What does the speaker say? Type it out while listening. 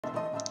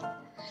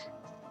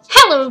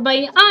Hello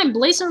everybody, I'm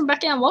Blazer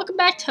Rebecca and welcome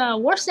back to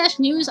Warfstache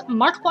News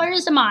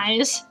Markiplier's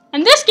Demise.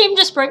 And this game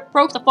just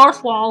broke the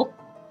fourth wall.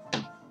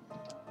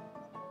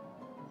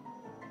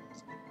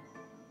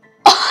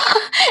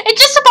 It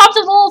just popped up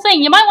the little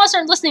thing. You might want to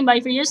start listening, buddy,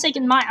 for your sake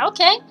and mine.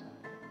 Okay.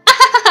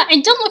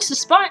 And don't look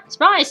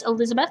surprised,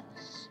 Elizabeth,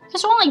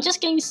 because we're only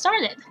just getting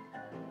started.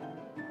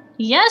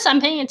 Yes, I'm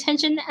paying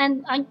attention,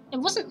 and it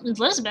wasn't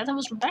Elizabeth, it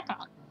was Rebecca.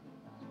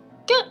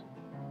 Good.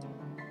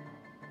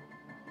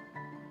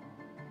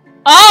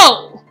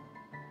 Oh!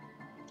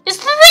 Is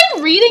the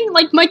thing reading,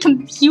 like, my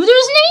computer's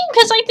name?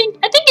 Because I think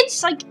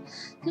it's, like,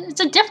 it's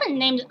a different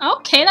name.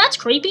 Okay, that's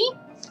creepy.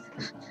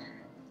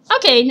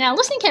 Okay, now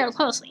listen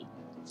closely.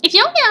 If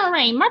you don't get out of the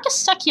rain, Mark is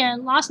stuck here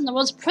and lost in the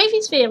world's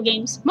previous video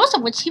games, most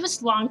of which he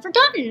was long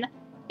forgotten.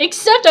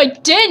 Except I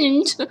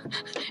didn't.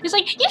 It's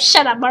like, you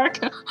shut up, Mark.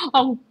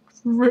 Oh,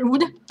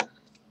 rude.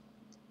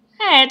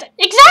 And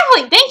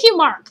exactly, thank you,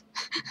 Mark.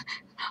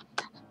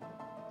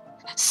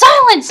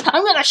 Silence!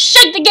 I'm gonna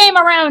shake the game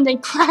around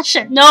and crash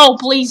it. No,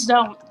 please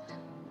don't.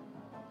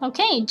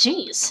 Okay,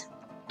 jeez.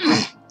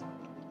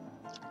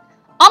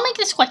 I'll make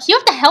this quick. You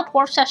have to help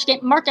Warfstache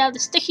get Mark out of the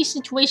sticky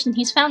situation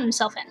he's found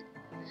himself in.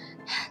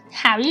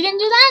 How are you gonna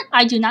do that?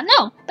 I do not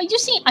know. But you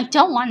see, I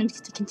don't want him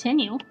to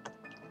continue.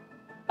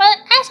 But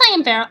as I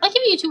am fair, I'll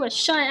give you two a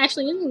shot at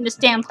actually living this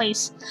damn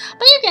place.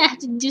 But you're gonna have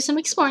to do some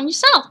exploring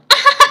yourself.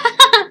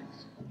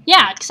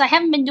 Yeah, because I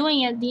haven't been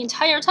doing it the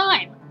entire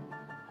time.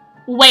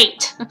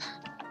 Wait.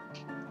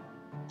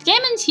 The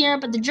game ends here,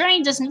 but the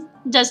journey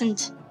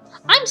doesn't.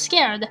 I'm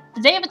scared.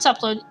 The day of its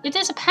upload, if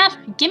there's a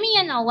password, give me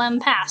an LM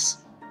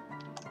pass.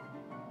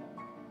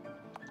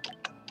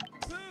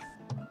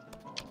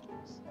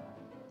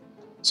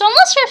 So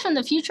unless you're from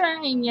the future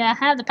and you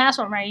have the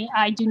password ready,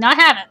 I do not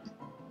have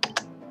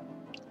it.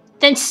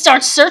 Then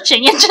start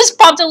searching. It just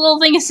popped a little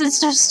thing that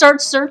says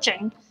start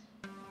searching.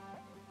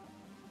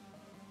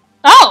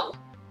 Oh!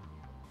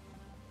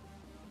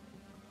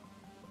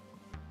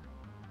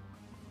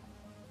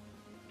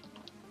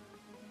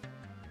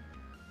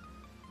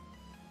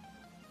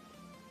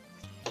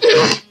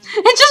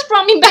 It just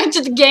brought me back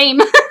to the game.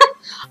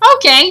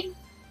 Okay.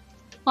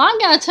 Well, I'm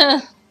going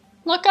to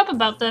look up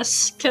about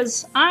this,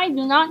 because I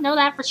do not know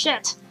that for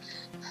shit.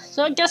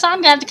 So I guess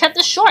I'm going to have to cut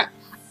this short.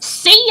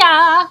 See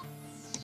ya!